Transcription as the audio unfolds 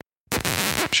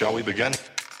Shall we begin?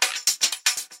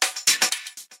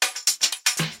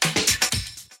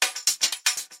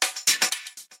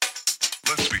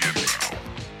 Let's begin now.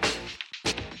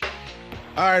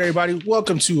 All right, everybody.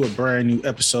 Welcome to a brand new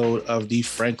episode of the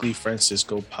Frankly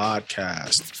Francisco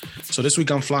podcast. So this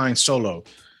week I'm flying solo.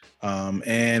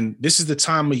 And this is the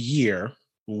time of year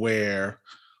where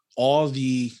all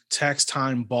the tax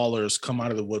time ballers come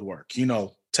out of the woodwork. You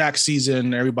know, tax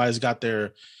season, everybody's got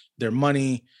their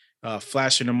money,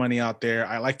 flashing their money out there.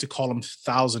 I like to call them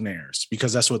thousandaires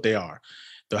because that's what they are.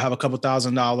 They'll have a couple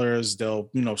 $1,000s.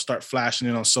 They'll, start flashing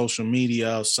it on social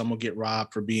media. Some will get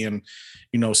robbed for being,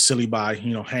 silly by,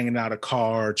 hanging out a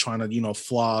car, trying to,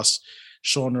 floss,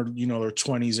 showing their, their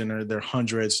 20s and their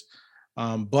hundreds.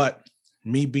 But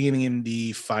me being in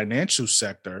the financial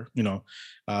sector,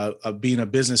 being a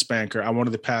business banker, I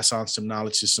wanted to pass on some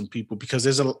knowledge to some people because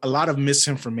there's a lot of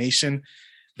misinformation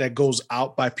that goes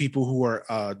out by people who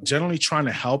are generally trying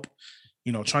to help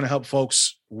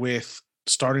folks with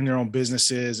starting their own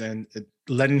businesses and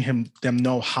letting them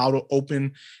know how to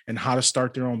open and how to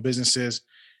start their own businesses.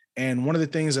 And one of the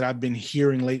things that I've been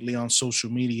hearing lately on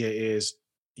social media is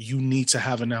you need to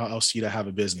have an LLC to have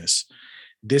a business.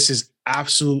 This is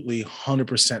absolutely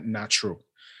 100% not true.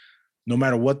 No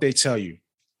matter what they tell you,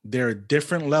 there are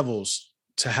different levels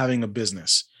to having a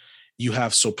business. You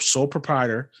have sole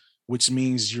proprietor, which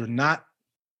means you're not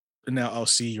an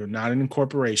LLC, you're not an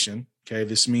incorporation. Okay,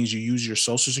 this means you use your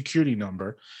social security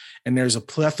number, and there's a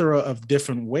plethora of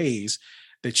different ways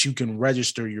that you can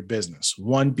register your business.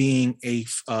 One being a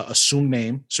assumed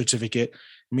name certificate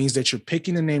means that you're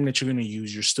picking the name that you're going to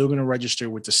use. You're still going to register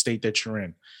with the state that you're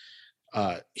in.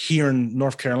 Here in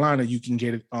North Carolina, you can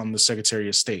get it on the Secretary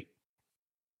of State.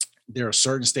 There are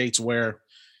certain states where,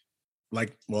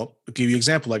 I'll give you an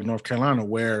example, like North Carolina,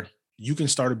 where you can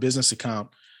start a business account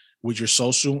with your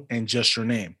social and just your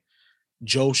name.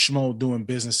 Joe Schmo doing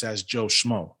business as Joe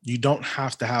Schmo. You don't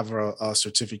have to have a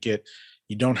certificate.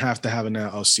 You don't have to have an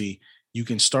LLC. You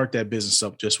can start that business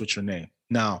up just with your name.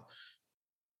 Now,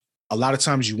 a lot of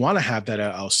times you want to have that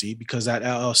LLC because that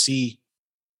LLC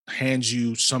hands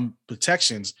you some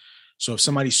protections. So if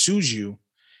somebody sues you,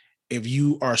 if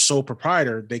you are a sole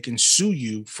proprietor, they can sue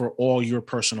you for all your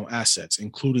personal assets,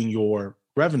 including your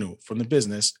revenue from the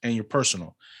business and your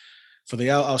personal. For the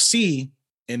LLC,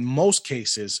 in most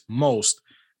cases,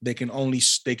 they can only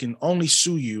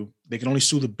sue you. They can only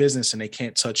sue the business and they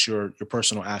can't touch your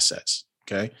personal assets.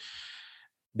 Okay.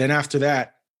 Then after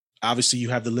that, obviously you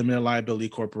have the limited liability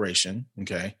corporation.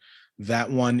 Okay. That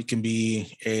one can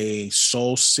be a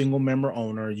sole single member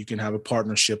owner. You can have a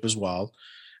partnership as well.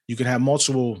 You can have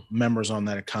multiple members on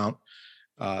that account.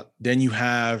 Then you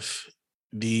have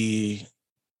the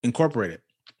incorporated.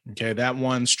 Okay, that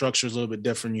one structure is a little bit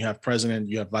different. You have president,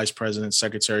 you have vice president,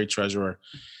 secretary, treasurer.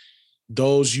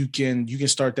 Those you can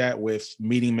start that with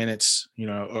meeting minutes.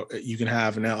 Or you can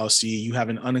have an LLC. You have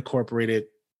an unincorporated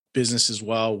business as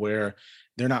well, where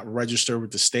they're not registered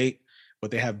with the state, but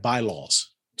they have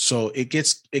bylaws. So it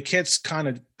gets kind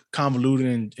of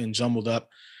convoluted and jumbled up.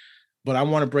 But I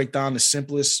want to break down the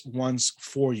simplest ones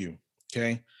for you.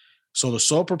 Okay, so the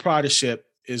sole proprietorship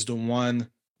is the one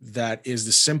that is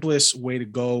the simplest way to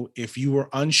go if you are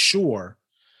unsure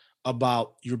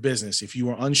about your business, if you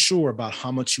are unsure about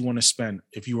how much you want to spend,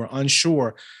 if you are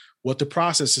unsure what the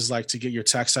process is like to get your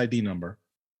tax ID number,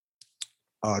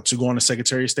 to go on the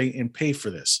Secretary of State and pay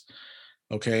for this.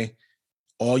 Okay.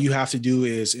 All you have to do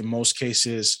is, in most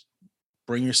cases,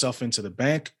 bring yourself into the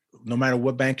bank. No matter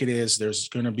what bank it is, there's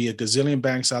going to be a gazillion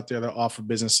banks out there that offer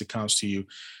business accounts to you.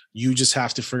 You just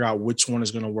have to figure out which one is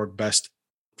going to work best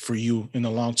for you in the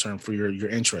long term, for your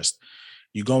interest.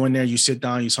 You go in there, you sit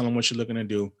down, you tell them what you're looking to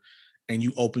do, and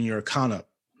you open your account up.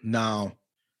 Now,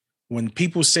 when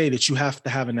people say that you have to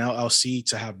have an LLC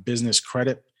to have business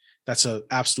credit, that's an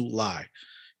absolute lie.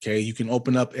 Okay, you can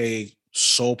open up a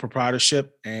sole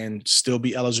proprietorship and still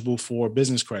be eligible for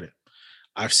business credit.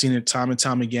 I've seen it time and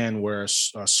time again where a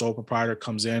sole proprietor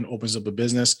comes in, opens up a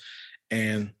business,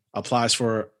 and applies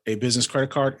for a business credit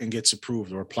card and gets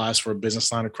approved, or applies for a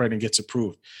business line of credit and gets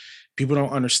approved. People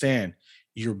don't understand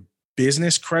your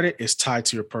business credit is tied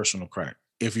to your personal credit.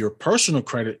 If your personal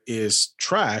credit is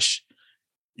trash,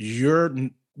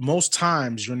 most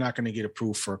times you're not going to get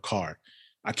approved for a card.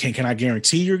 Can I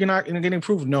guarantee you're not going to get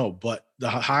approved? No, but the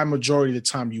high majority of the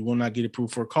time you will not get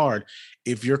approved for a card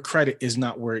if your credit is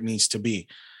not where it needs to be.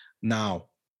 Now,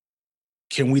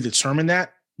 can we determine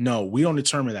that? No, we don't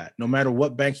determine that. No matter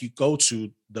what bank you go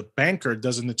to, the banker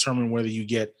doesn't determine whether you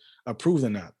get approved or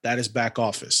not. That is back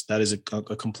office. That is a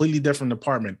completely different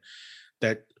department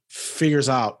that figures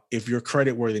out if your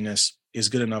credit worthiness is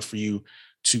good enough for you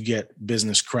to get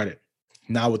business credit.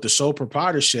 Now with the sole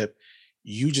proprietorship,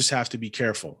 you just have to be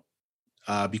careful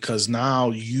because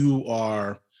now you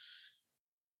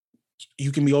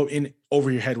can be in over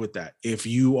your head with that. If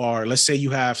you are, let's say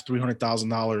you have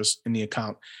 $300,000 in the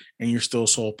account and you're still a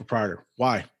sole proprietor.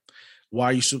 Why? Why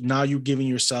are you now you're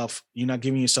not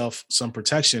giving yourself some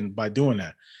protection by doing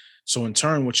that. So in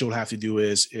turn, what you'll have to do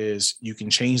is you can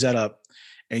change that up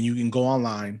and you can go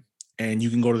online and you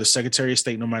can go to the Secretary of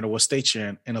State, no matter what state you're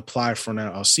in, and apply for an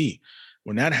LLC.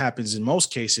 When that happens, in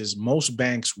most cases, most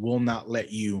banks will not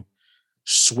let you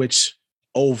switch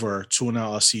over to an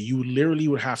LLC. You literally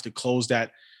would have to close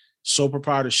that sole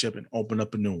proprietorship and open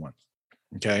up a new one.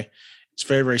 Okay. It's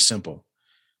very, very simple.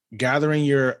 Gathering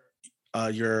your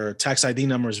tax ID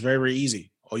number is very, very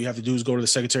easy. All you have to do is go to the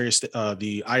Secretary of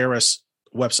the IRS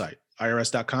website,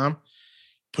 irs.com,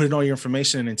 put in all your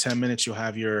information, and in 10 minutes, you'll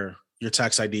have your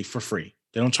tax ID for free.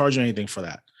 They don't charge you anything for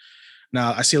that.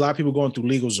 Now, I see a lot of people going through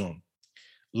LegalZoom.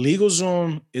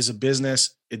 LegalZoom is a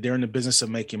business. They're in the business of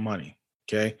making money.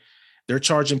 Okay. They're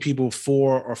charging people $400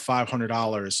 or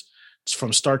 $500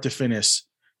 from start to finish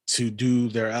to do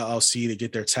their LLC, to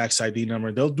get their tax ID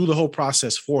number. They'll do the whole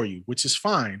process for you, which is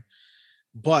fine.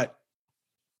 But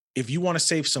if you want to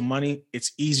save some money,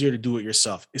 it's easier to do it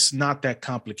yourself. It's not that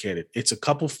complicated. It's a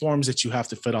couple forms that you have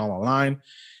to fit online.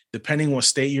 Depending what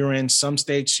state you're in, some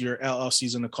states your LLC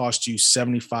is going to cost you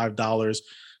 $75.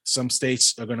 Some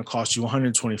states are going to cost you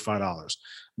 $125.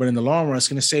 But in the long run, it's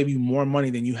going to save you more money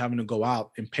than you having to go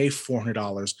out and pay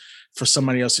 $400 for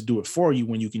somebody else to do it for you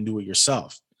when you can do it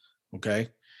yourself. Okay.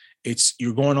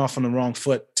 You're going off on the wrong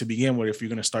foot to begin with if you're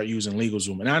going to start using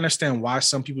LegalZoom. And I understand why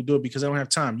some people do it, because they don't have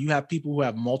time. You have people who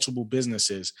have multiple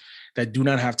businesses that do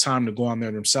not have time to go on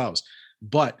there themselves.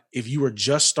 But if you are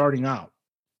just starting out,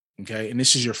 okay, and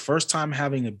this is your first time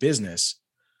having a business,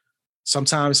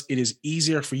 sometimes it is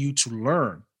easier for you to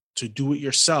learn to do it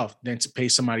yourself than to pay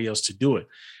somebody else to do it,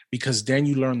 because then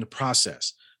you learn the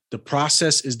process. The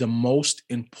process is the most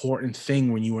important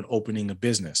thing when you are opening a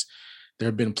business. There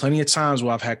have been plenty of times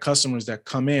where I've had customers that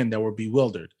come in that were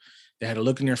bewildered. They had a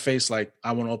look in their face like,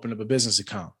 I want to open up a business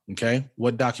account. Okay.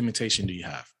 What documentation do you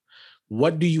have?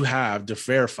 What do you have to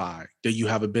verify that you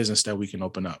have a business that we can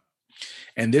open up?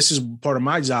 And this is part of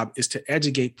my job, is to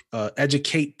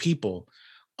educate people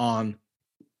on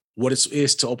what it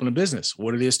is to open a business,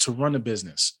 what it is to run a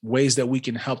business, ways that we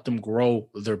can help them grow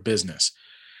their business.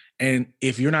 And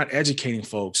if you're not educating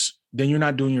folks, then you're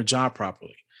not doing your job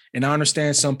properly. And I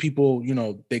understand some people,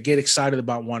 they get excited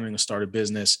about wanting to start a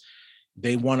business.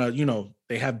 They want to,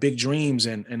 they have big dreams,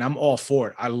 and I'm all for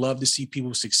it. I love to see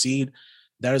people succeed.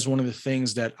 That is one of the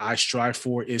things that I strive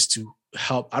for, is to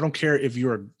help. I don't care if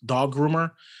you're a dog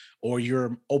groomer or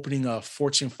you're opening a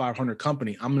Fortune 500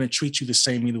 company. I'm going to treat you the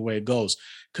same either way it goes,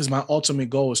 because my ultimate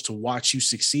goal is to watch you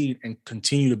succeed and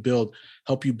continue to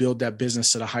help you build that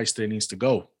business to the heights that it needs to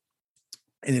go.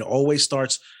 And it always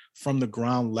starts from the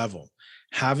ground level,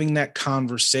 having that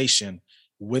conversation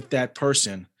with that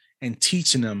person and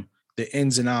teaching them the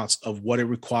ins and outs of what it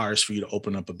requires for you to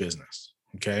open up a business.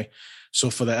 Okay. So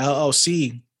for the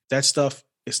LLC, that stuff,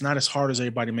 it's not as hard as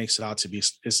everybody makes it out to be.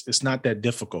 It's not that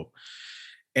difficult.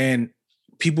 And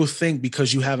people think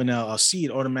because you have an LLC,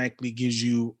 it automatically gives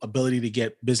you ability to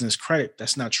get business credit.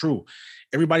 That's not true.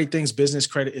 Everybody thinks business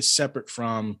credit is separate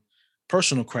from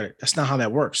personal credit. That's not how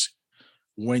that works.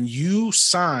 When you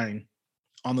sign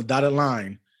on the dotted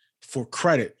line for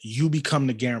credit, you become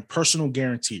the personal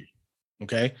guarantee.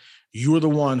 Okay. You are the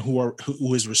one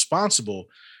who is responsible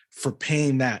for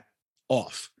paying that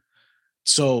off.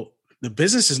 So the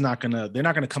business they're not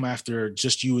going to come after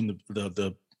just you and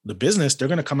the business. They're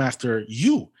going to come after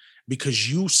you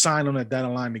because you signed on that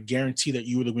dotted line to guarantee that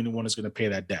you are the one who's going to pay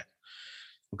that debt.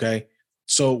 Okay.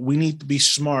 So we need to be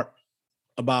smart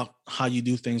about how you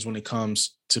do things when it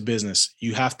comes to business.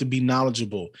 You have to be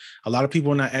knowledgeable. A lot of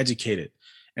people are not educated.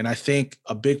 And I think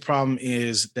a big problem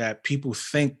is that people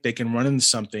think they can run into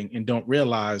something and don't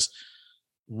realize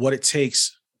what it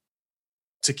takes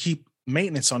to keep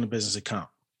maintenance on the business account.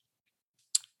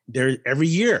 Every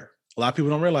year, a lot of people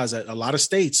don't realize that a lot of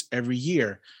states, every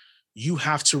year, you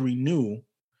have to renew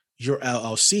your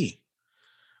LLC,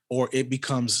 or it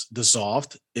becomes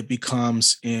dissolved. It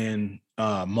becomes in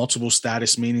multiple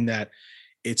status, meaning that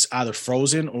it's either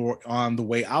frozen or on the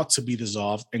way out to be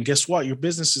dissolved. And guess what? Your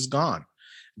business is gone.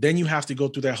 Then you have to go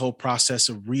through that whole process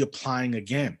of reapplying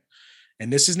again.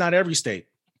 And this is not every state.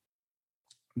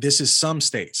 This is some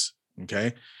states.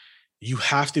 Okay. You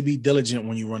have to be diligent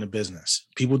when you run a business.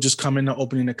 People just come in to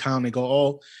open an account. They go,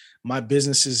 oh, my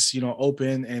business is,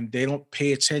 open, and they don't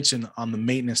pay attention on the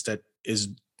maintenance that is,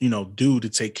 due to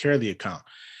take care of the account.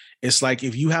 It's like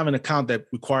if you have an account that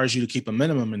requires you to keep a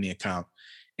minimum in the account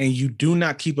and you do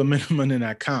not keep a minimum in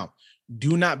that account,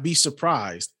 do not be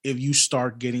surprised if you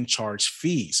start getting charged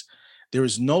fees. There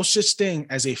is no such thing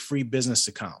as a free business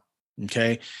account.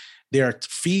 Okay. There are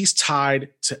fees tied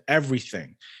to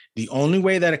everything. The only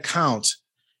way that account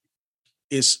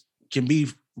can be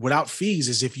without fees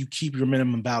is if you keep your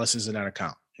minimum balances in that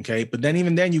account. Okay. But then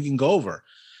even then you can go over,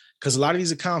 because a lot of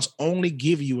these accounts only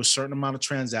give you a certain amount of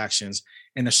transactions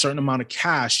and a certain amount of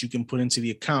cash you can put into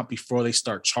the account before they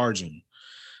start charging you.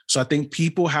 So I think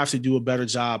people have to do a better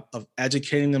job of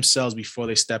educating themselves before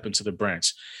they step into the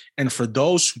branch. And for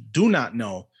those who do not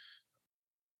know,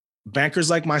 bankers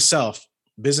like myself,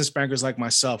 business bankers like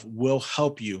myself will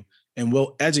help you and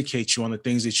will educate you on the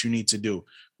things that you need to do.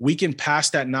 We can pass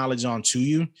that knowledge on to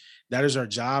you. That is our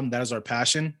job. That is our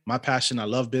passion. My passion, I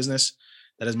love business.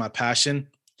 That is my passion.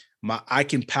 I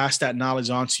can pass that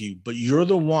knowledge on to you, but you're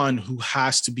the one who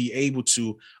has to be able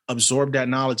to absorb that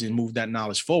knowledge and move that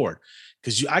knowledge forward.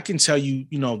 Because I can tell you,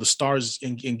 the stars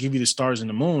and give you the stars and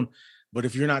the moon, but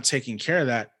if you're not taking care of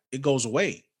that, it goes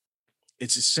away.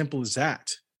 It's as simple as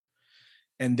that.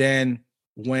 And then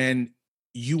when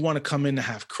you want to come in to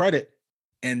have credit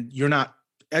and you're not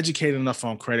educated enough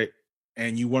on credit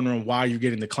and you're wondering why you're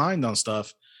getting declined on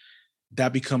stuff,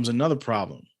 that becomes another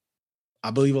problem.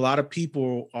 I believe a lot of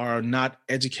people are not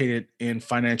educated in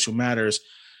financial matters.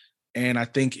 And I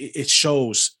think it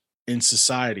shows in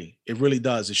society. It really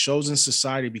does. It shows in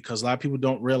society because a lot of people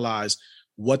don't realize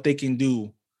what they can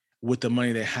do with the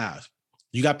money they have.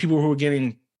 You got people who are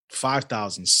getting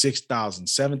 $5,000,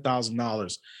 $6,000,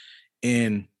 $7,000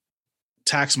 in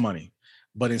tax money.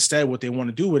 But instead, what they want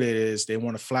to do with it is they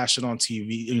want to flash it on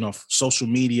TV, social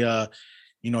media,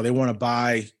 they want to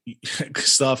buy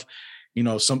stuff,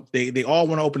 they all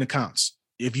want to open accounts.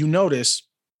 If you notice,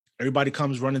 everybody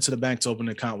comes running to the bank to open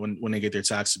an account when they get their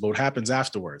taxes. But what happens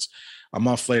afterwards? A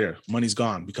month later, money's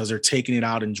gone because they're taking it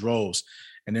out in droves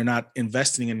and they're not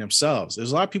investing in themselves.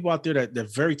 There's a lot of people out there that they're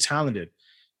very talented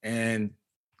and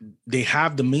they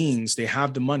have the means, they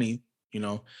have the money,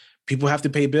 people have to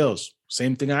pay bills.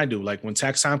 Same thing I do. Like when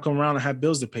tax time comes around, I have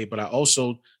bills to pay, but I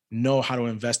also know how to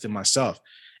invest in myself.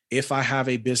 If I have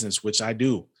a business, which I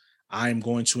do, I am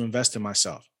going to invest in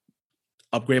myself.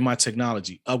 Upgrade my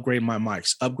technology, upgrade my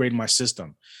mics, upgrade my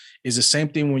system. It's the same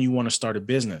thing when you want to start a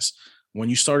business. When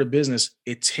you start a business,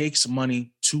 it takes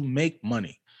money to make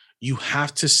money. You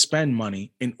have to spend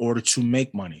money in order to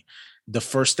make money. The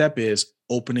first step is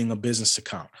opening a business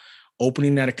account.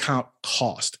 Opening that account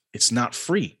costs. It's not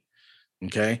free.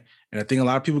 Okay. And I think a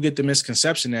lot of people get the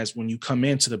misconception as when you come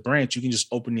into the branch, you can just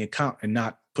open the account and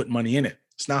not put money in it.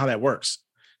 It's not how that works.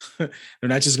 They're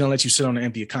not just going to let you sit on an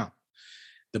empty account.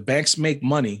 The banks make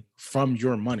money from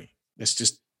your money. That's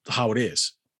just how it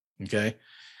is. Okay.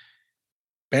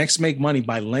 Banks make money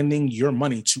by lending your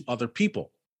money to other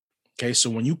people. Okay. So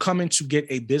when you come in to get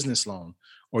a business loan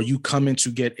or you come in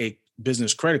to get a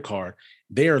business credit card,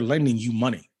 they are lending you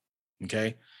money.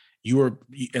 Okay.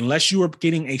 Unless you are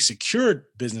getting a secured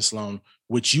business loan,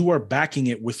 which you are backing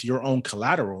it with your own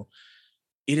collateral,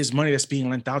 it is money that's being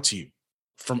lent out to you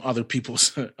from other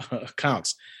people's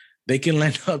accounts. They can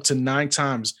lend up to nine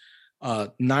times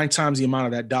the amount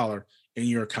of that dollar in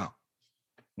your account.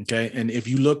 Okay. And if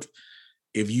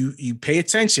you pay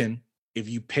attention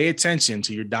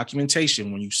to your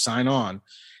documentation, when you sign on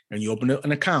and you open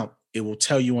an account, it will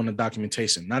tell you on the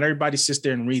documentation. Not everybody sits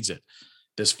there and reads it.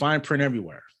 There's fine print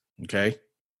everywhere. Okay.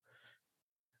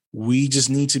 We just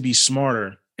need to be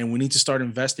smarter and we need to start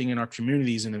investing in our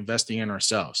communities and investing in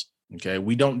ourselves. Okay.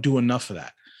 We don't do enough of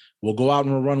that. We'll go out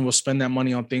and we'll spend that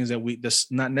money on things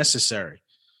that's not necessary.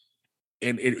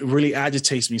 And it really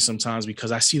agitates me sometimes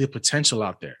because I see the potential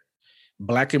out there.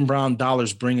 Black and brown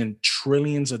dollars bring in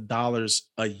trillions of dollars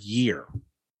a year.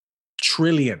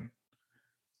 Trillion.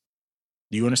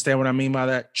 Do you understand what I mean by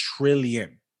that?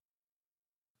 Trillion.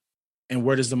 And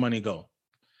where does the money go?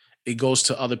 It goes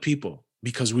to other people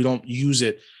because we don't use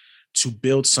it to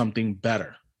build something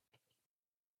better.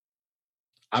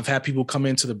 I've had people come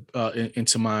into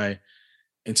my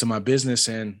business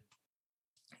and,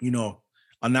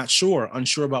 I'm not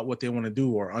unsure about what they want to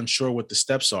do or unsure what the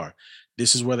steps are.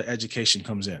 This is where the education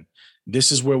comes in.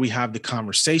 This is where we have the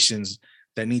conversations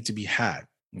that need to be had.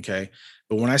 Okay.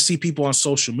 But when I see people on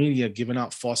social media giving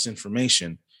out false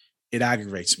information, it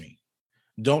aggravates me.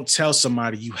 Don't tell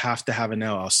somebody you have to have an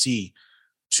LLC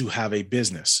to have a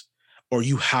business, or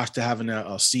you have to have an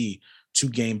LLC to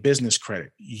gain business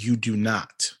credit. You do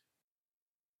not.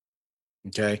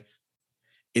 Okay.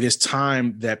 It is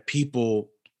time that people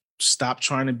stop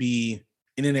trying to be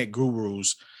internet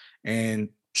gurus and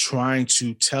trying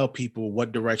to tell people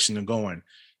what direction to go in.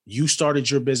 You started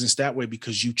your business that way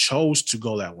because you chose to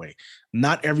go that way.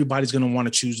 Not everybody's going to want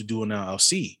to choose to do an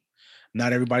LLC.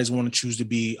 Not everybody's going to choose to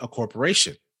be a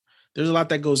corporation. There's a lot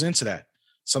that goes into that.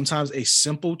 Sometimes a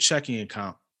simple checking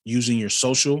account using your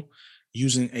social,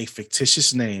 using a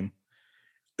fictitious name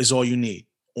is all you need.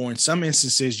 Or in some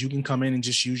instances, you can come in and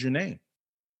just use your name.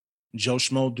 Joe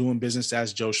Schmo doing business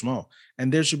as Joe Schmo.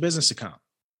 And there's your business account.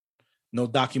 No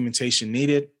documentation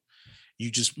needed.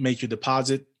 You just make your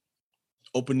deposit,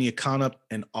 open the account up,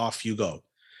 and off you go.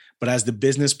 But as the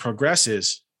business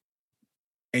progresses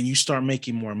and you start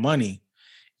making more money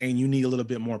and you need a little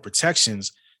bit more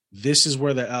protections, this is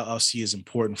where the LLC is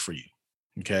important for you.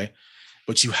 Okay.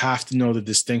 But you have to know the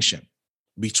distinction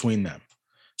between them.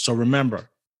 So remember,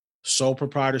 sole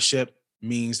proprietorship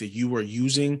means that you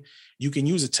can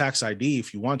use a tax ID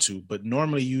if you want to, but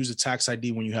normally use a tax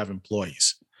ID when you have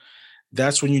employees.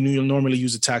 That's when you'll normally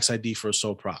use a tax ID for a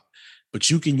sole prop. But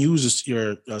you can use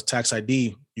your tax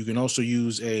ID. You can also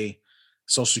use a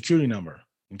social security number.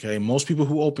 Okay. Most people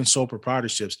who open sole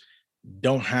proprietorships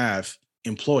don't have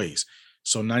employees.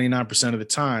 So 99% of the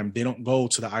time, they don't go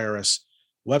to the IRS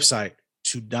website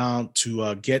to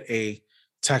get a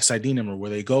tax ID number.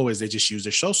 Where they go is they just use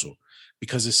their social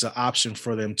because it's an option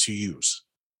for them to use.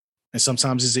 And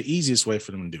sometimes it's the easiest way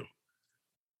for them to do.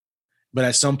 But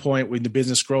at some point when the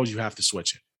business grows, you have to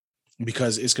switch it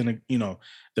because it's going to,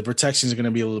 the protections are going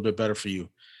to be a little bit better for you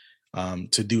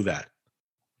to do that.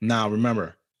 Now,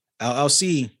 remember,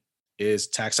 LLC is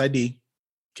tax ID.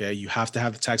 Okay. You have to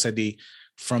have the tax ID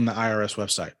from the IRS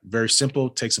website. Very simple.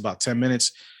 Takes about 10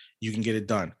 minutes. You can get it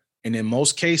done. And in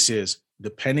most cases,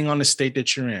 depending on the state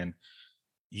that you're in,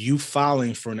 you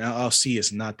filing for an LLC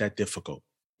is not that difficult.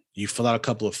 You fill out a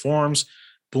couple of forms,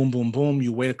 boom, boom, boom.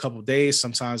 You wait a couple of days.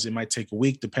 Sometimes it might take a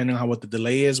week, depending on what the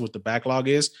delay is, what the backlog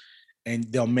is. And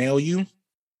they'll mail you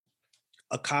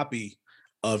a copy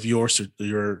of your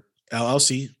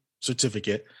LLC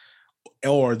certificate,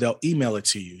 or they'll email it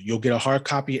to you. You'll get a hard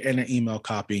copy and an email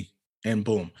copy, and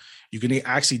boom. You can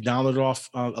actually download it off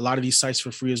a lot of these sites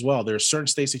for free as well. There are certain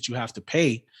states that you have to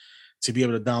pay to be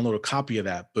able to download a copy of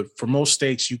that. But for most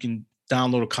states, you can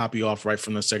download a copy off right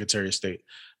from the Secretary of State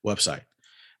website.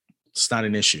 It's not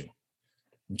an issue.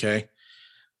 Okay.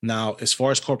 Now, as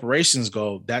far as corporations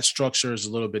go, that structure is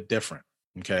a little bit different.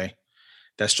 Okay.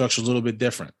 That structure is a little bit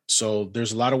different. So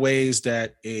there's a lot of ways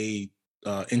that a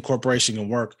incorporation can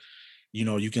work.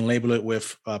 You can label it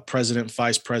with president,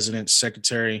 vice president,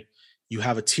 secretary. You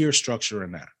have a tier structure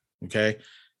in that. Okay.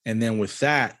 And then with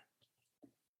that,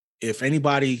 if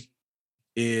anybody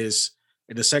is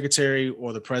the secretary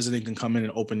or the president can come in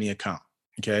and open the account.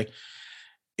 Okay.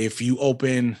 If you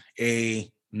open a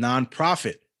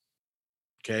nonprofit,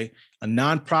 okay, a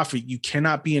nonprofit, you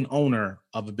cannot be an owner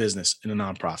of a business in a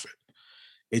nonprofit.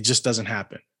 It just doesn't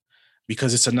happen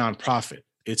because it's a nonprofit.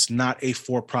 It's not a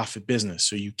for-profit business.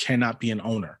 So you cannot be an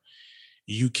owner.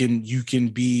 You can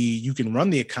run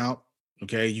the account.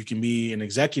 Okay. You can be an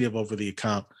executive over the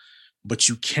account, but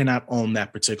you cannot own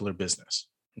that particular business.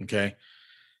 Okay.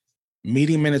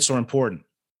 Meeting minutes are important.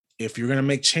 If you're going to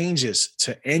make changes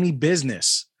to any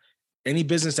business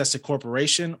that's a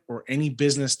corporation or any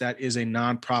business that is a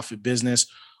nonprofit business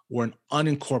or an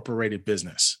unincorporated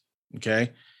business,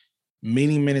 okay,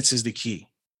 meeting minutes is the key.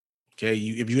 Okay.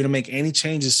 If you're going to make any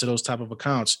changes to those type of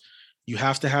accounts, you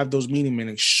have to have those meeting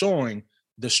minutes showing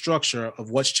the structure of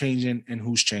what's changing and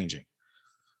who's changing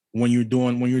when you're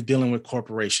dealing with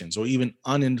corporations or even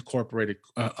unincorporated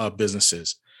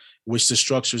businesses, which the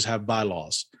structures have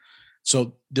bylaws.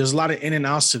 So there's a lot of in and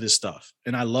outs to this stuff.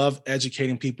 And I love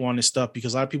educating people on this stuff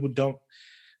because a lot of people don't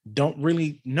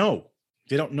really know.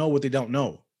 They don't know what they don't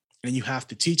know. And you have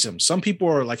to teach them. Some people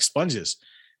are like sponges.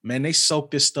 Man, they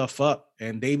soak this stuff up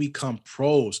and they become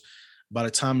pros by the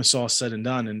time it's all said and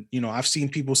done. And, I've seen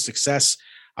people's success.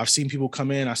 I've seen people come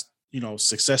in,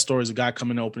 success stories, a guy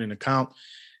coming to open an account.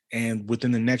 And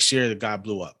within the next year, the guy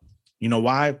blew up. You know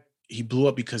why? He blew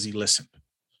up because he listened.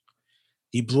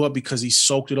 He blew up because he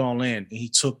soaked it all in and he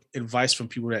took advice from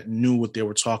people that knew what they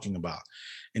were talking about.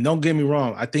 And don't get me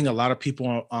wrong. I think a lot of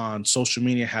people on social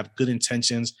media have good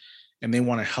intentions and they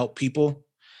want to help people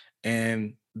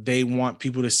and they want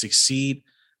people to succeed.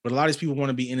 But a lot of these people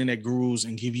want to be internet gurus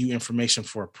and give you information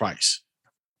for a price.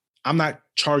 I'm not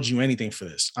charging you anything for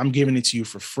this. I'm giving it to you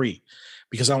for free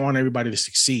because I want everybody to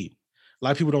succeed. A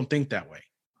lot of people don't think that way.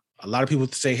 A lot of people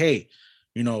say, hey,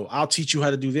 I'll teach you how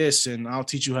to do this and I'll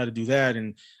teach you how to do that.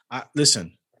 And I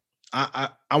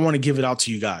want to give it out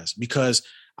to you guys because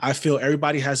I feel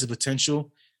everybody has the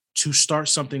potential to start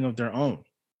something of their own.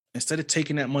 Instead of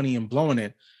taking that money and blowing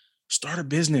it, start a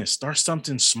business, start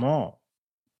something small.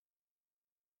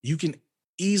 You can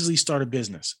easily start a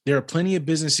business. There are plenty of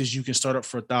businesses you can start up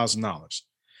for $1,000.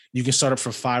 You can start up for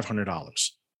 $500.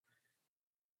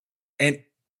 And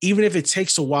even if it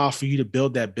takes a while for you to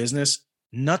build that business,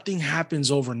 nothing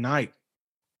happens overnight.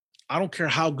 I don't care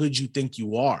how good you think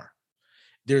you are.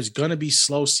 There's going to be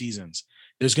slow seasons.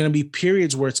 There's going to be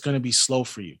periods where it's going to be slow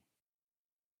for you.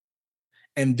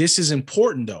 And this is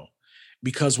important though,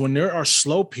 because when there are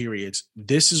slow periods,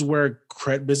 this is where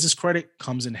business credit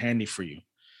comes in handy for you.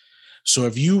 So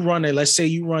if you run let's say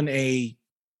you run a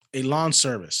lawn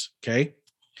service, okay,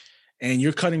 and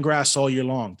you're cutting grass all year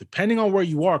long, depending on where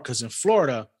you are, because in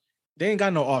Florida, they ain't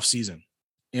got no off season.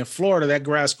 In Florida, that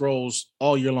grass grows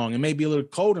all year long. It may be a little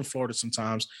cold in Florida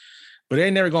sometimes, but they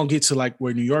ain't never going to get to like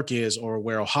where New York is or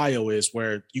where Ohio is,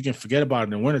 where you can forget about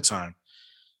it in wintertime.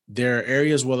 There are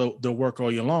areas where they'll work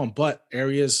all year long, but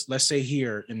areas, let's say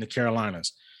here in the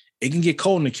Carolinas, it can get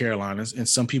cold in the Carolinas, and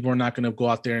some people are not going to go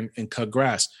out there and cut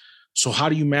grass. So how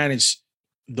do you manage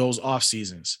those off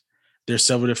seasons? There's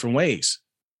several different ways.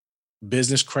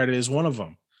 Business credit is one of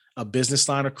them. A business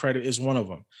line of credit is one of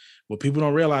them. What people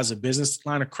don't realize, a business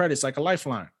line of credit is like a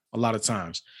lifeline a lot of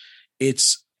times.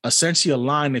 It's essentially a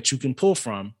line that you can pull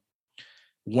from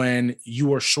when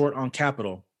you are short on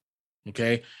capital,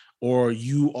 okay? Or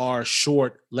you are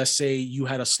short, let's say you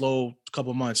had a slow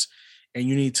couple months and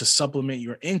you need to supplement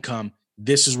your income.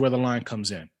 This is where the line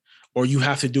comes in. Or you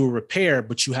have to do a repair,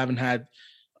 but you haven't had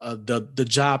the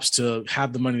jobs to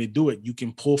have the money to do it. You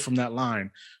can pull from that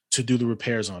line to do the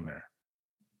repairs on there,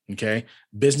 okay?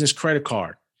 Business credit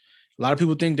card. A lot of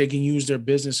people think they can use their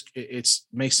business. It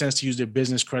makes sense to use their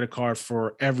business credit card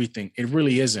for everything. It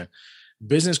really isn't.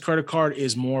 Business credit card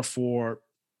is more for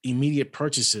immediate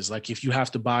purchases. Like if you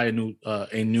have to buy a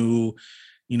new,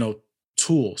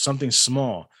 tool, something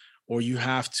small, or you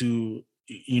have to,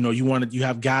 you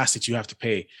have gas that you have to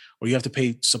pay, or you have to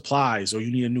pay supplies, or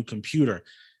you need a new computer.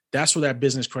 That's where that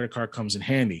business credit card comes in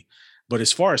handy. But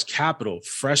as far as capital,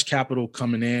 fresh capital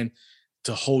coming in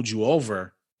to hold you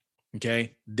over,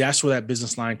 okay, that's where that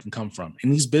business line can come from.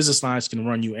 And these business lines can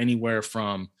run you anywhere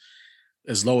from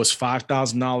as low as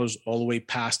 $5,000 all the way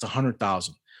past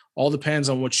 $100,000. All depends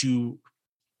on what you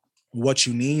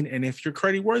need, and if your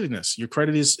credit worthiness, your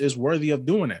credit is worthy of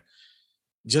doing it.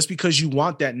 Just because you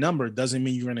want that number doesn't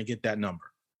mean you're going to get that number.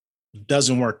 It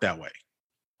doesn't work that way.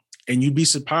 And you'd be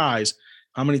surprised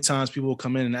how many times people will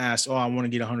come in and ask, "Oh, I want to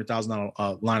get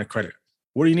 $100,000 line of credit.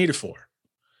 What do you need it for?"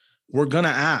 We're going to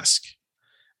ask.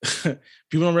 People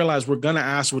don't realize we're going to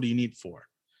ask, what do you need it for?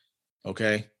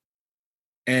 Okay.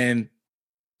 And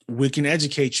we can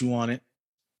educate you on it.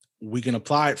 We can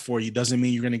apply it for you. Doesn't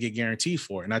mean you're going to get guaranteed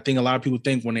for it. And I think a lot of people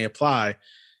think when they apply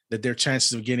that their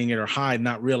chances of getting it are high,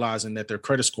 not realizing that their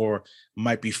credit score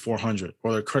might be 400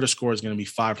 or their credit score is going to be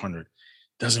 500.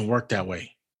 Doesn't work that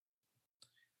way.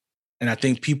 And I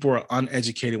think people are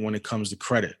uneducated when it comes to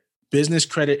credit. Business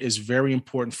credit is very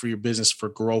important for your business for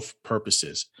growth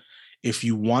purposes. If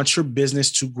you want your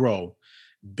business to grow,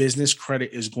 business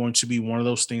credit is going to be one of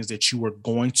those things that you are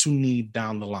going to need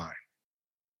down the line.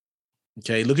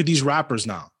 Okay, look at these rappers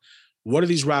now. What are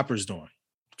these rappers doing?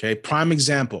 Okay, prime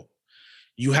example.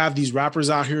 You have these rappers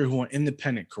out here who are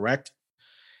independent, correct?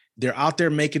 They're out there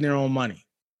making their own money.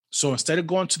 So instead of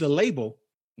going to the label,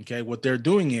 okay, what they're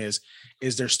doing is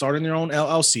they're starting their own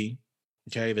LLC.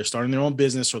 Okay, they're starting their own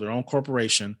business or their own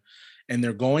corporation, and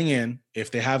they're going in, if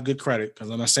they have good credit,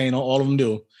 because I'm not saying all of them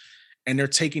do, and they're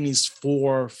taking these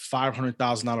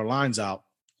 $400,000-$500,000 lines out,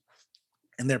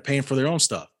 and they're paying for their own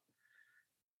stuff.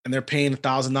 And they're paying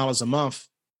 $1,000 a month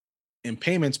in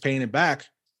payments, paying it back,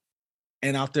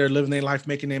 and out there living their life,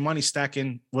 making their money,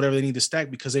 stacking whatever they need to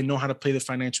stack because they know how to play the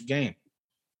financial game.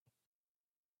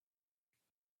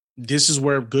 This is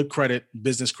where good credit,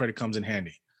 business credit comes in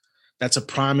handy. That's a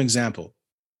prime example.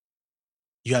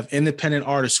 You have independent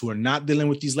artists who are not dealing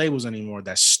with these labels anymore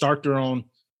that start their own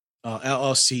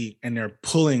LLC, and they're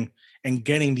pulling and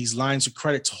getting these lines of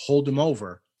credit to hold them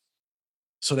over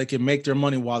so they can make their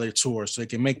money while they tour, so they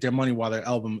can make their money while their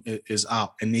album is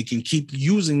out, and they can keep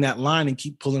using that line and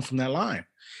keep pulling from that line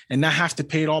and not have to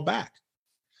pay it all back.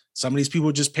 Some of these people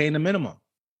are just paying the minimum,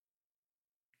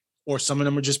 or some of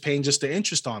them are just paying just the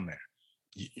interest on there.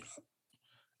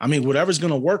 I mean, whatever's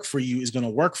going to work for you is going to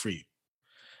work for you,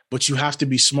 but you have to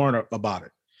be smart about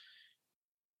it.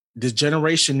 This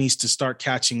generation needs to start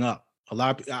catching up.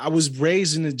 I was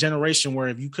raised in a generation where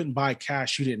if you couldn't buy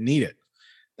cash, you didn't need it.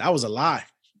 That was a lie,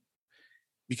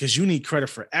 because you need credit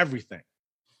for everything.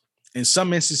 In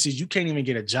some instances, you can't even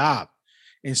get a job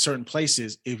in certain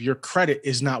places if your credit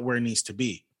is not where it needs to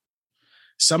be.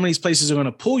 Some of these places are going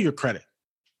to pull your credit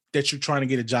that you're trying to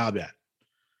get a job at.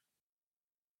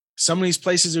 Some of these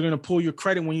places are going to pull your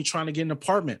credit when you're trying to get an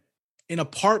apartment. An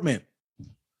apartment.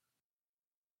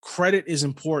 Credit is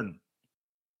important.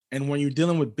 And when you're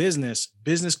dealing with business,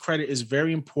 business credit is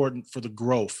very important for the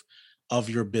growth of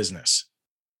your business.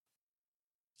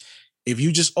 If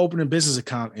you just open a business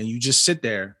account and you just sit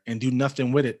there and do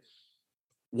nothing with it,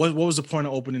 what was the point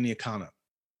of opening the account up?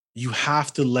 You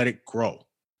have to let it grow.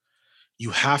 You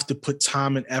have to put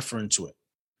time and effort into it.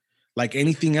 Like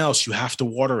anything else, you have to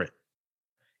water it.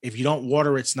 If you don't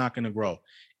water it, it's not going to grow.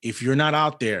 If you're not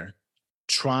out there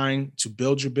trying to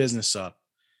build your business up,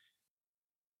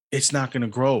 it's not going to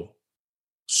grow.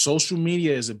 Social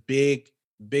media is a big,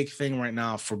 big thing right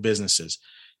now for businesses.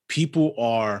 People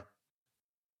are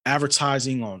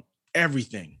advertising on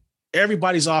everything.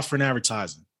 Everybody's offering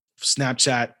advertising.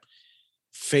 Snapchat,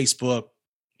 Facebook,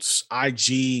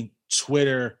 IG,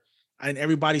 Twitter, and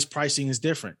everybody's pricing is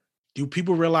different. Do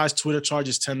people realize Twitter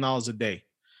charges $10 a day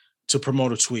to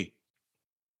promote a tweet?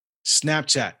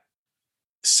 Snapchat,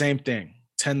 same thing,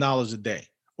 $10 a day,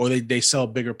 or they sell a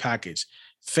bigger package.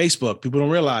 Facebook, people don't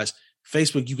realize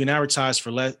Facebook, you can advertise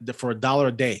for $1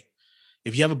 a day.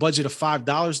 If you have a budget of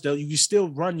 $5, you can still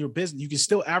run your business. You can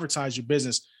still advertise your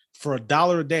business for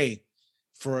 $1 a day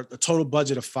for a total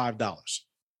budget of $5.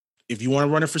 If you want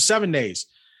to run it for 7 days,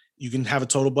 you can have a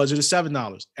total budget of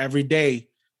 $7. Every day,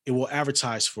 it will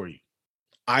advertise for you.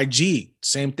 IG,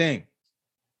 same thing.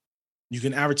 You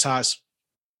can advertise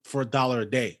for $1 a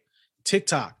day.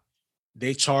 TikTok,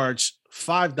 they charge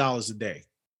 $5 a day.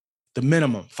 The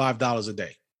minimum, $5 a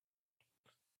day.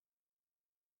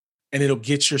 And it'll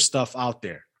get your stuff out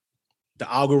there.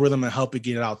 The algorithm will help it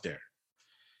get it out there.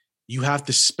 You have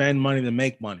to spend money to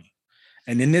make money.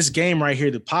 And in this game right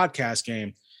here, the podcast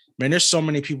game, man, there's so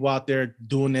many people out there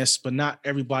doing this, but not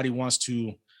everybody wants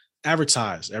to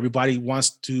advertise. Everybody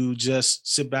wants to just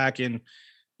sit back and,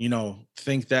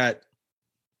 think that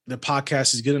the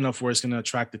podcast is good enough where it's going to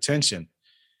attract attention.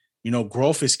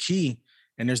 Growth is key.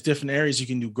 And there's different areas you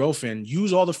can do growth in.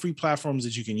 Use all the free platforms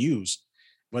that you can use.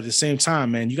 But at the same time,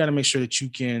 man, you got to make sure that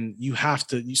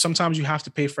sometimes you have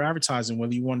to pay for advertising,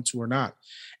 whether you want to or not.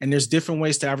 And there's different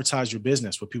ways to advertise your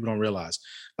business, what people don't realize.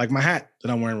 Like my hat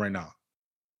that I'm wearing right now.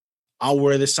 I'll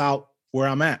wear this out where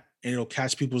I'm at and it'll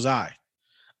catch people's eye.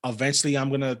 Eventually I'm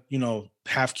going to,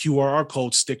 have QR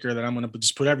code sticker that I'm going to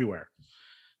just put everywhere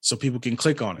so people can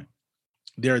click on it.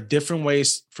 There are different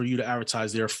ways for you to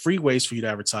advertise. There are free ways for you to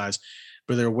advertise,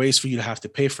 but there are ways for you to have to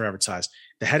pay for advertise.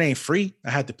 The hat ain't free.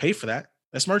 I had to pay for that.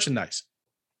 That's merchandise.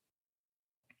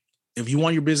 If you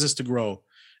want your business to grow,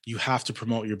 you have to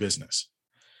promote your business.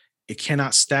 It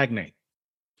cannot stagnate,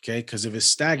 okay? Because if it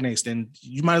stagnates, then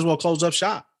you might as well close up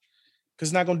shop because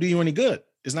it's not going to do you any good.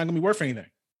 It's not going to be worth anything.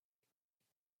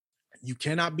 You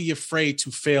cannot be afraid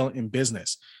to fail in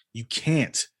business. You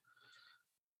can't.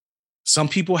 Some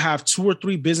people have 2 or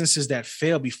 3 businesses that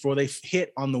fail before they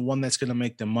hit on the one that's going to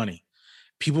make them money.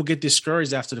 People get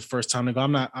discouraged after the first time. They go,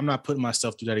 I'm not putting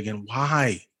myself through that again.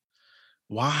 Why?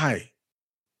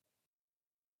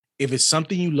 If it's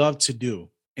something you love to do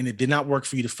and it did not work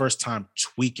for you the first time,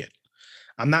 tweak it.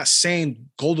 I'm not saying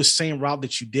go the same route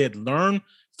that you did. Learn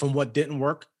from what didn't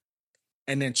work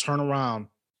and then turn around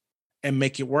and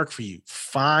make it work for you.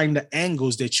 Find the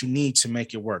angles that you need to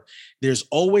make it work. There's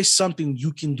always something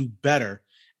you can do better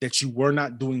that you were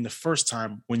not doing the first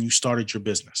time when you started your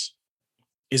business.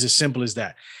 It's as simple as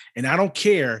that. And I don't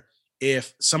care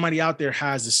if somebody out there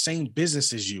has the same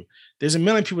business as you. There's a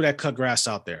million people that cut grass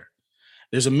out there.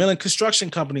 There's a million construction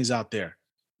companies out there.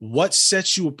 What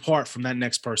sets you apart from that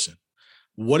next person?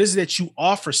 What is it that you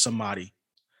offer somebody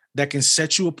that can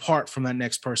set you apart from that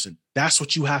next person? That's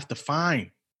what you have to find.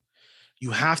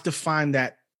 You have to find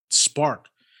that spark,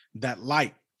 that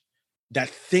light, that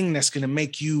thing that's going to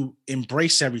make you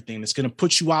embrace everything, that's going to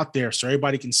put you out there so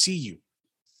everybody can see you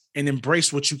and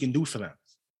embrace what you can do for them.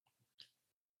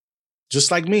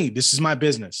 Just like me, this is my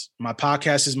business. My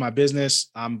podcast is my business.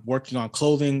 I'm working on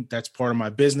clothing. That's part of my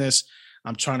business.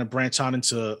 I'm trying to branch out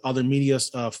into other media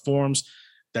forms.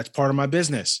 That's part of my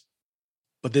business.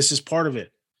 But this is part of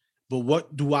it. But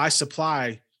what do I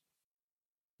supply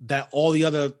that all the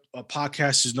other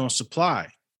podcasters don't supply?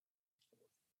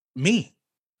 Me.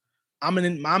 I'm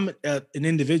an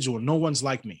individual. No one's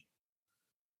like me.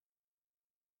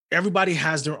 Everybody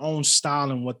has their own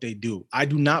style in what they do. I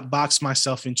do not box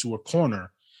myself into a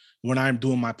corner when I'm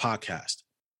doing my podcast.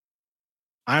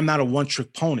 I'm not a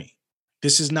one-trick pony.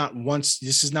 This is not one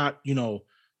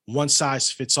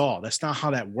size fits all. That's not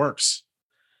how that works.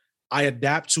 I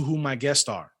adapt to who my guests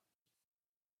are.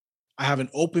 I have an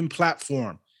open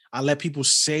platform. I let people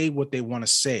say what they want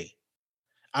to say.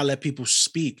 I let people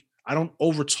speak. I don't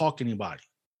overtalk anybody.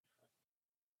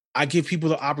 I give people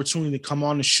the opportunity to come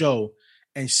on the show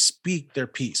and speak their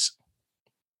piece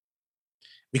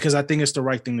because I think it's the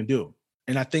right thing to do.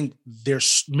 And I think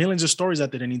there's millions of stories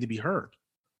out there that need to be heard.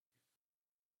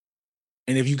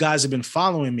 And if you guys have been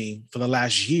following me for the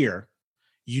last year,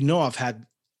 you know I've had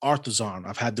authors on,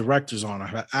 I've had directors on, I've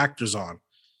had actors on.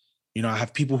 You know, I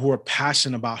have people who are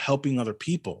passionate about helping other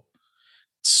people,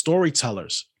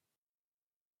 storytellers.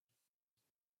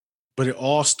 But it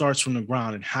all starts from the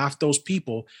ground, and half those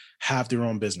people have their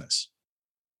own business.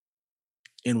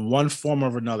 In one form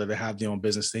or another, they have their own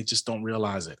business. They just don't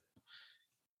realize it.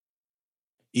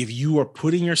 If you are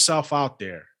putting yourself out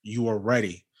there, you are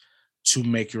ready to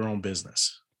make your own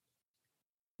business,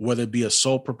 whether it be a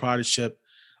sole proprietorship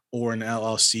or an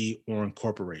LLC or a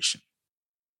corporation.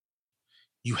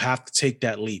 You have to take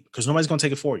that leap because nobody's going to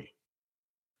take it for you.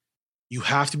 You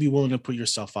have to be willing to put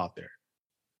yourself out there.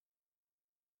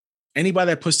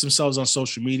 Anybody that puts themselves on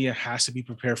social media has to be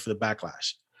prepared for the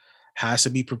backlash, has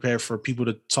to be prepared for people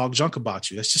to talk junk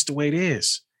about you. That's just the way it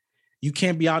is. You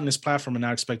can't be out in this platform and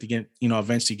not expect to get,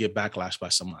 eventually get backlash by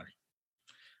somebody.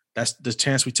 That's the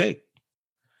chance we take.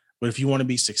 But if you want to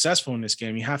be successful in this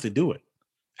game, you have to do it.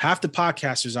 Half the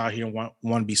podcasters out here want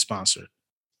to be sponsored.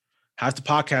 Half the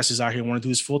podcasters out here want to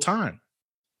do this full time.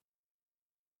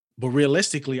 But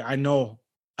realistically, I know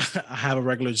I have a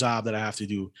regular job that I have to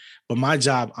do, but my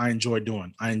job I enjoy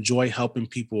doing. I enjoy helping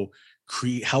people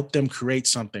help them create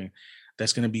something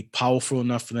that's going to be powerful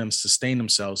enough for them to sustain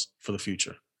themselves for the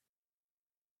future.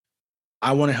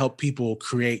 I want to help people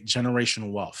create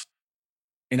generational wealth.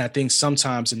 And I think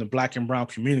sometimes in the Black and brown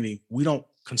community, we don't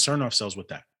concern ourselves with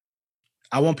that.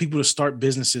 I want people to start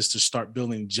businesses to start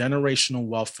building generational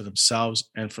wealth for themselves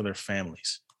and for their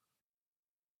families.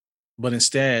 But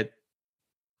instead,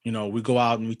 we go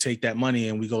out and we take that money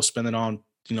and we go spend it on,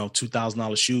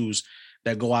 $2,000 shoes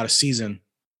that go out of season,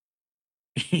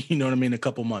 you know what I mean, a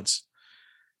couple months.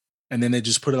 And then they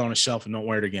just put it on a shelf and don't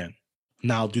wear it again.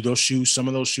 Now, do some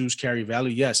of those shoes carry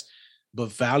value? Yes,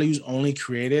 but value is only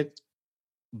created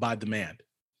by demand.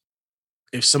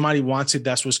 If somebody wants it,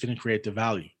 that's what's going to create the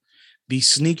value.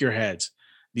 These sneakerheads,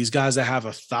 these guys that have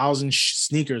 1,000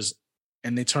 sneakers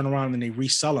and they turn around and they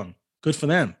resell them, good for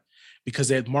them because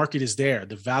the market is there.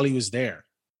 The value is there.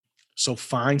 So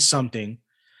find something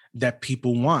that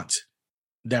people want,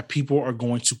 that people are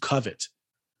going to covet,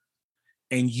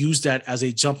 and use that as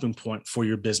a jumping point for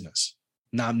your business.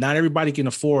 Now, not everybody can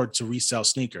afford to resell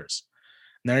sneakers.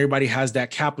 Not everybody has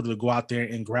that capital to go out there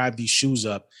and grab these shoes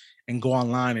up and go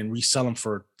online and resell them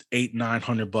for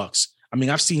 $800-900. I mean,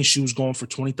 I've seen shoes going for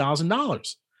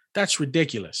 $20,000. That's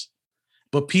ridiculous.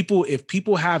 But if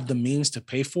people have the means to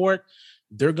pay for it,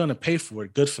 they're going to pay for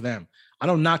it. Good for them. I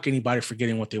don't knock anybody for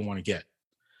getting what they want to get.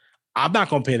 I'm not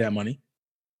going to pay that money.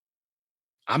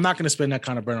 I'm not going to spend that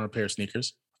kind of bread on a pair of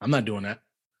sneakers. I'm not doing that.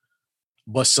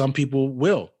 But some people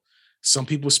will. Some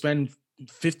people spend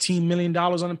 $15 million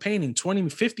on a painting, $20,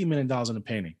 $50 million on a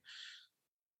painting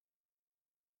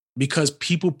because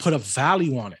people put a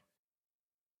value on it.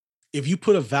 If you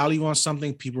put a value on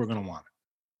something, people are going to want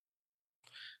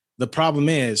it. The problem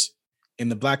is in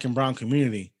the Black and brown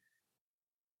community,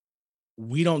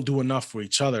 we don't do enough for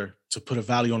each other to put a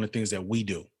value on the things that we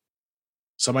do.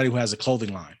 Somebody who has a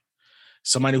clothing line,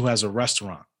 somebody who has a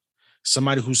restaurant,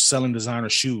 somebody who's selling designer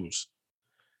shoes.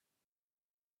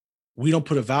 We don't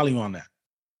put a value on that.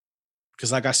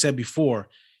 Because like I said before,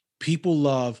 people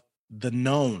love the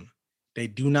known. They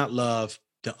do not love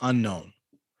the unknown.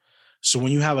 So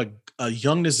when you have a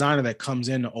young designer that comes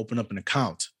in to open up an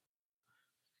account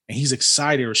and he's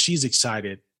excited or she's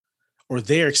excited or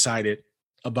they're excited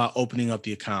about opening up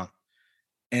the account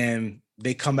and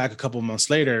they come back a couple of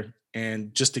months later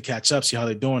and just to catch up, see how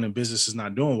they're doing and business is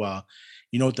not doing well.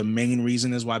 You know what the main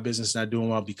reason is why business is not doing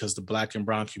well? Because the Black and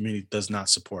brown community does not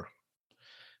support them.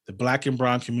 The Black and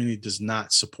brown community does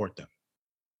not support them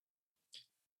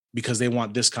because they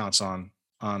want discounts on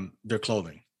their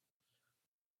clothing.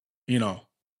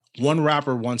 One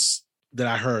rapper once that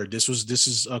I heard, this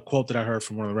is a quote that I heard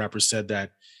from one of the rappers, said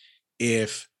that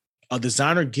if a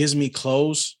designer gives me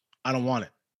clothes, I don't want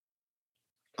it.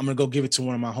 I'm going to go give it to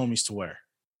one of my homies to wear.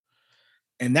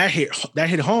 And that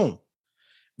hit home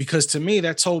because to me,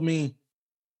 that told me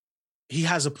he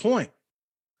has a point.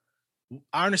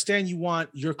 I understand you want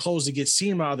your clothes to get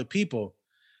seen by other people,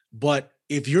 but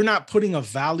if you're not putting a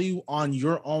value on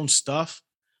your own stuff,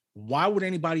 why would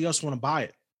anybody else want to buy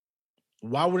it?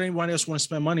 Why would anybody else want to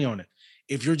spend money on it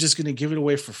if you're just going to give it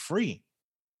away for free?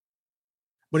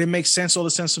 But it makes all the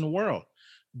sense in the world.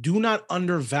 Do not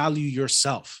undervalue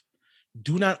yourself.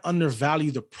 Do not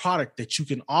undervalue the product that you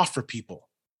can offer people.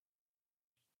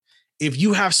 If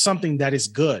you have something that is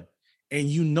good and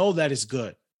you know that it's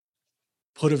good,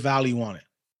 put a value on it.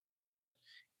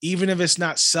 Even if it's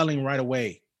not selling right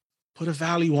away, put a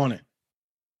value on it.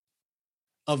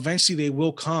 Eventually they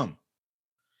will come.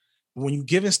 When you're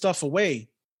giving stuff away,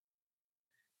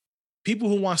 people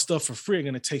who want stuff for free are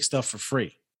going to take stuff for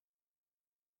free.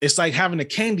 It's like having a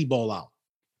candy bowl out.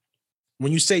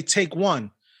 When you say take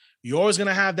one, you're always going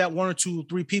to have that 1 or 2 or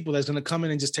 3 people that's going to come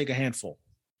in and just take a handful.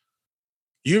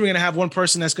 You're even going to have one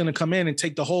person that's going to come in and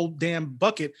take the whole damn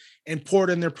bucket and pour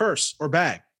it in their purse or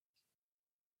bag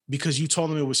because you told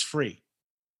them it was free.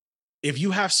 If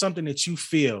you have something that you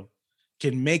feel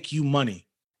can make you money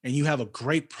and you have a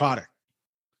great product,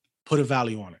 put a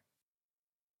value on it.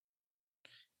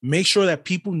 Make sure that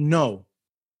people know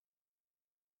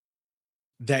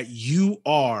that you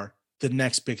are the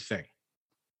next big thing.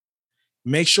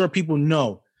 Make sure people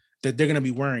know that they're going to be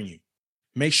wearing you.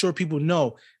 Make sure people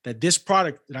know that this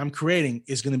product that I'm creating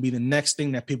is going to be the next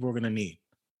thing that people are going to need.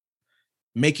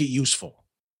 Make it useful.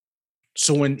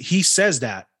 So when he says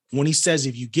that, when he says,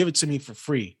 if you give it to me for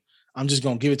free, I'm just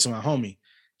going to give it to my homie,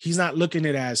 he's not looking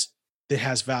at it as that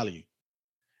has value.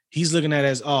 He's looking at it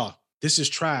as, oh, this is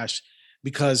trash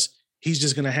because he's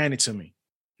just going to hand it to me.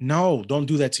 No, don't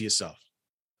do that to yourself.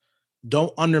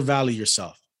 Don't undervalue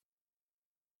yourself.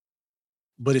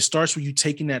 But it starts with you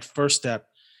taking that first step,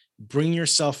 bring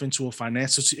yourself into a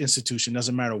financial institution,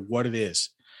 doesn't matter what it is.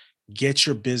 Get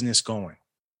your business going.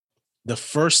 The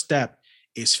first step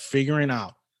is figuring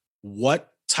out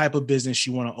what type of business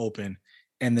you want to open.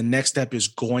 And the next step is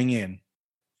going in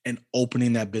and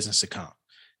opening that business account,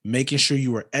 making sure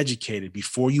you are educated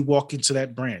before you walk into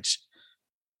that branch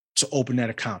to open that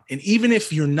account. And even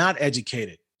if you're not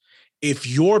educated, if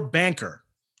your banker,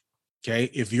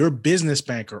 okay, if your business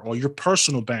banker or your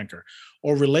personal banker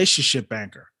or relationship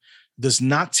banker does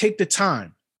not take the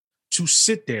time to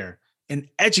sit there and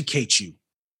educate you,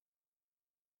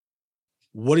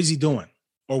 what is he doing?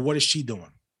 Or what is she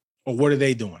doing? Or what are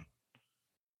they doing?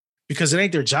 Because it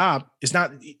ain't their job.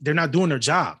 They're not doing their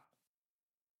job.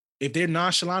 If they're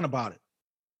nonchalant about it,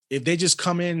 if they just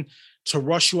come in to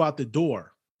rush you out the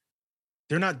door,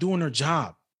 they're not doing their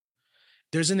job.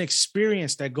 There's an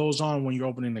experience that goes on when you're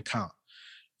opening an account.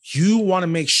 You want to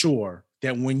make sure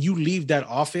that when you leave that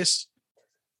office,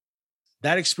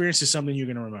 that experience is something you're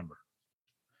going to remember.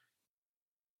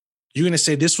 You're going to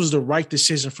say, this was the right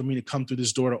decision for me to come through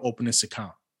this door to open this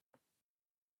account.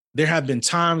 There have been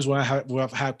times where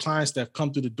I've had clients that have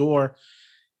come through the door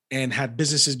and had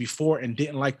businesses before and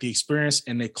didn't like the experience,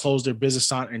 and they closed their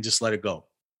business on and just let it go.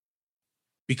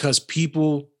 Because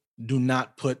people do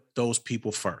not put those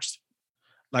people first.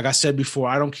 Like I said before,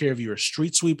 I don't care if you're a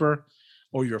street sweeper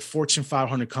or you're a Fortune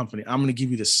 500 company. I'm going to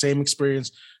give you the same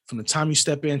experience from the time you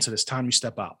step in to this time you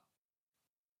step out.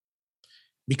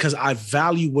 Because I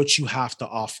value what you have to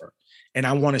offer and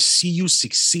I want to see you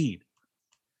succeed.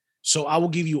 So I will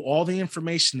give you all the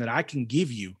information that I can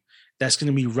give you that's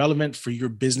going to be relevant for your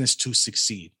business to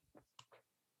succeed.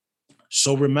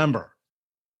 So remember,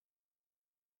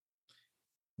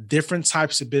 different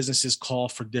types of businesses call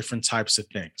for different types of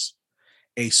things.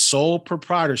 A sole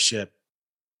proprietorship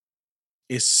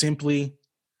is simply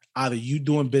either you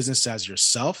doing business as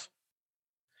yourself,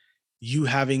 you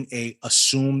having a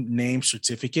assumed name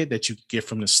certificate that you get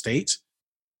from the state,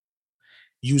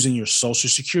 using your social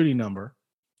security number,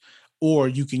 or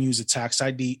you can use a tax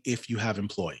ID if you have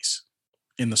employees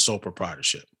in the sole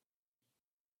proprietorship.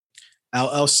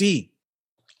 LLC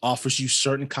offers you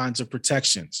certain kinds of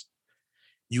protections.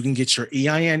 You can get your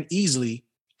EIN easily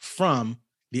from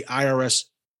the IRS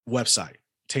website.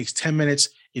 It takes 10 minutes.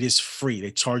 It is free.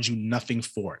 They charge you nothing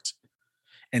for it.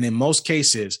 And in most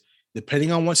cases,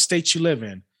 depending on what state you live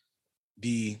in,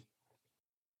 the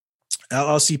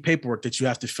LLC paperwork that you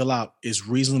have to fill out is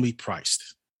reasonably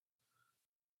priced.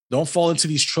 Don't fall into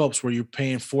these tropes where you're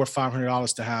paying $400 or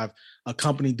 $500 to have a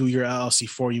company do your LLC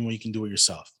for you when you can do it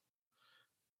yourself.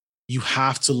 You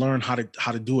have to learn how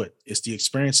to do it. It's the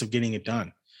experience of getting it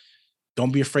done.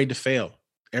 Don't be afraid to fail.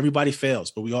 Everybody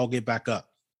fails, but we all get back up.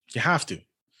 You have to.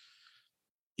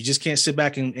 You just can't sit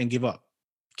back and give up.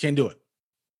 Can't do it.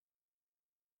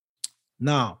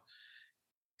 Now,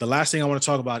 the last thing I want to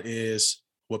talk about is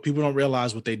what people don't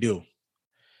realize what they do.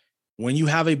 When you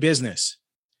have a business,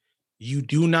 you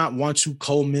do not want to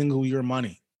commingle your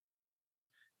money.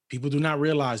 People do not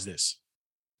realize this.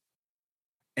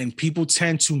 And people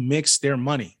tend to mix their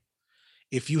money.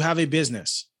 If you have a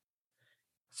business,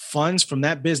 funds from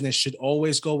that business should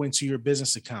always go into your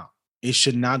business account. It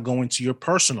should not go into your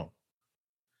personal,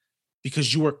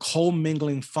 because you are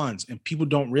commingling funds and people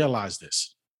don't realize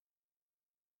this.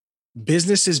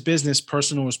 Business is business,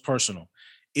 personal is personal.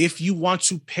 If you want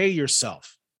to pay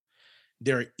yourself,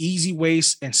 There are easy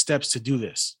ways and steps to do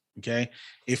this. Okay.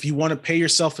 If you want to pay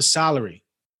yourself a salary,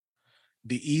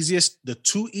 the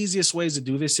two easiest ways to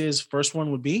do this is, first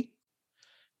one would be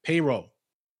payroll.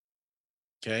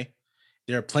 Okay.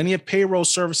 There are plenty of payroll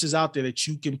services out there that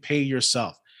you can pay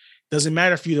yourself. Doesn't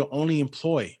matter if you're the only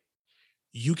employee.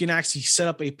 You can actually set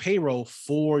up a payroll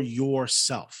for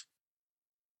yourself.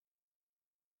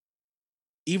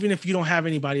 Even if you don't have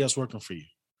anybody else working for you.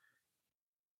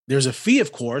 There's a fee,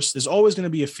 of course. There's always going to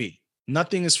be a fee.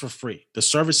 Nothing is for free. The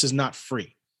service is not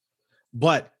free,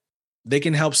 but they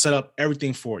can help set up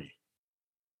everything for you.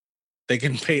 They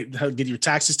can get your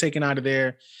taxes taken out of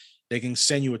there. They can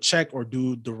send you a check or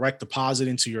do direct deposit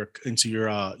into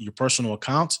your personal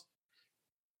account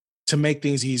to make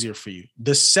things easier for you.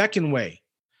 The second way,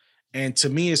 and to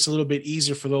me, it's a little bit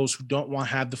easier for those who don't want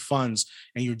to have the funds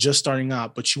and you're just starting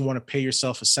out, but you want to pay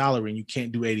yourself a salary and you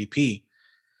can't do ADP.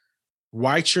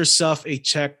 Write yourself a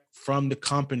check from the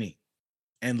company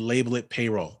and label it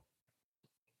payroll.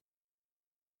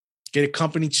 Get a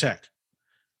company check.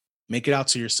 Make it out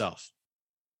to yourself.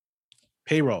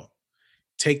 Payroll.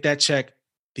 Take that check,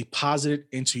 deposit it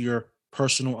into your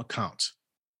personal account.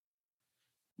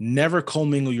 Never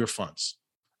commingle your funds,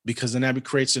 because then that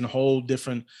creates a whole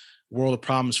different world of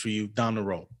problems for you down the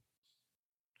road.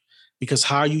 Because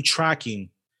how are you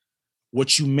tracking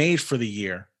what you made for the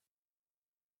year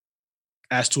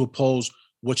as to oppose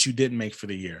what you didn't make for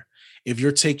the year? If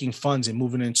you're taking funds and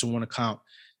moving it into one account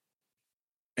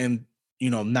and,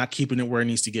 not keeping it where it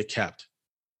needs to get kept.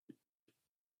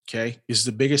 Okay. This is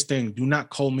the biggest thing. Do not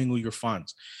commingle your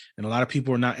funds. And a lot of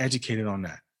people are not educated on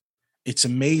that. It's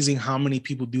amazing how many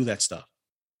people do that stuff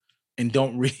and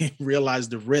don't realize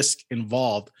the risk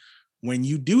involved when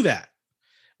you do that,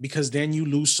 because then you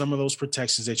lose some of those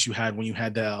protections that you had when you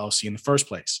had the LLC in the first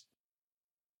place.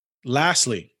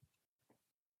 Lastly,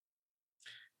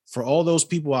 for all those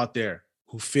people out there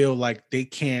who feel like they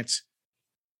can't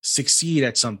succeed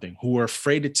at something, who are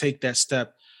afraid to take that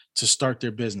step to start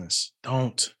their business,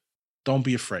 don't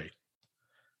be afraid.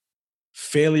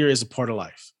 Failure is a part of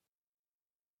life.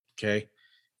 Okay.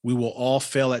 We will all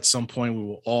fail at some point. We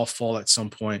will all fall at some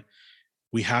point.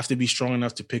 We have to be strong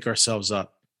enough to pick ourselves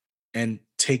up and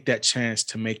take that chance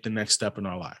to make the next step in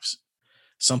our lives.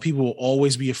 Some people will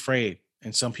always be afraid,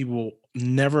 and some people will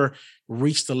never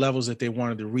reach the levels that they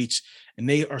wanted to reach. And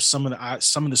they are some of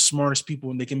the smartest people,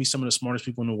 and they can be some of the smartest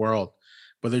people in the world,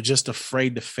 but they're just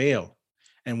afraid to fail.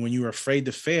 And when you're afraid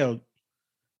to fail,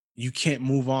 you can't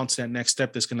move on to that next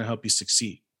step that's going to help you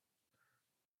succeed.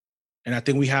 And I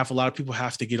think a lot of people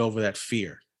have to get over that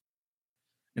fear.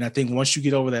 And I think once you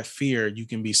get over that fear, you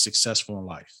can be successful in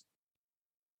life.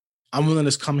 I'm willing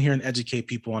to come here and educate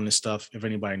people on this stuff if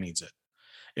anybody needs it.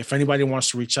 If anybody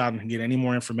wants to reach out and get any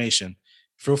more information,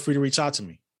 feel free to reach out to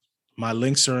me. My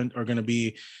links are going to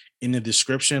be in the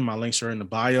description. My links are in the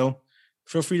bio.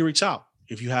 Feel free to reach out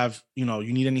if you have, you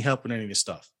need any help with any of this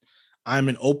stuff. I'm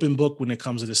an open book when it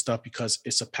comes to this stuff because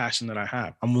it's a passion that I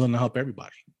have. I'm willing to help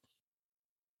everybody.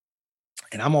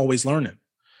 And I'm always learning.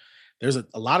 There's a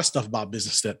lot of stuff about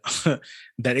business that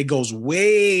that it goes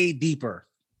way deeper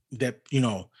that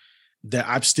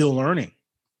I'm still learning.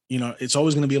 It's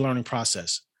always going to be a learning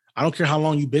process. I don't care how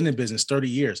long you've been in business, 30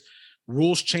 years.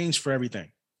 Rules change for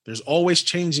everything. There's always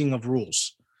changing of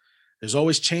rules. There's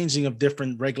always changing of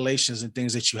different regulations and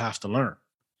things that you have to learn.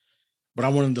 But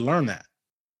I'm willing to learn that.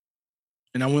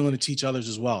 And I'm willing to teach others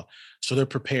as well, so they're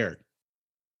prepared.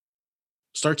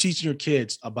 Start teaching your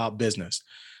kids about business.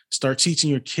 Start teaching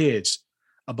your kids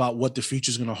about what the future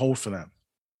is going to hold for them.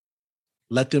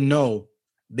 Let them know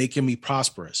they can be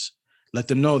prosperous. Let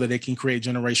them know that they can create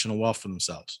generational wealth for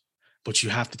themselves. But you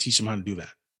have to teach them how to do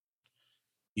that.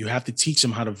 You have to teach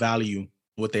them how to value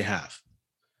what they have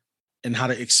and how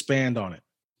to expand on it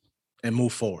and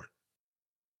move forward.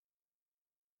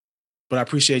 But I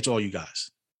appreciate all you guys.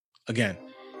 Again,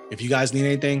 if you guys need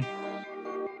anything,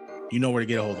 you know where to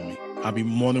get a hold of me. I'll be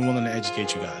more than willing to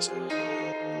educate you guys.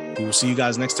 We will see you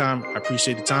guys next time. I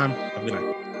appreciate the time. Have a good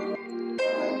night.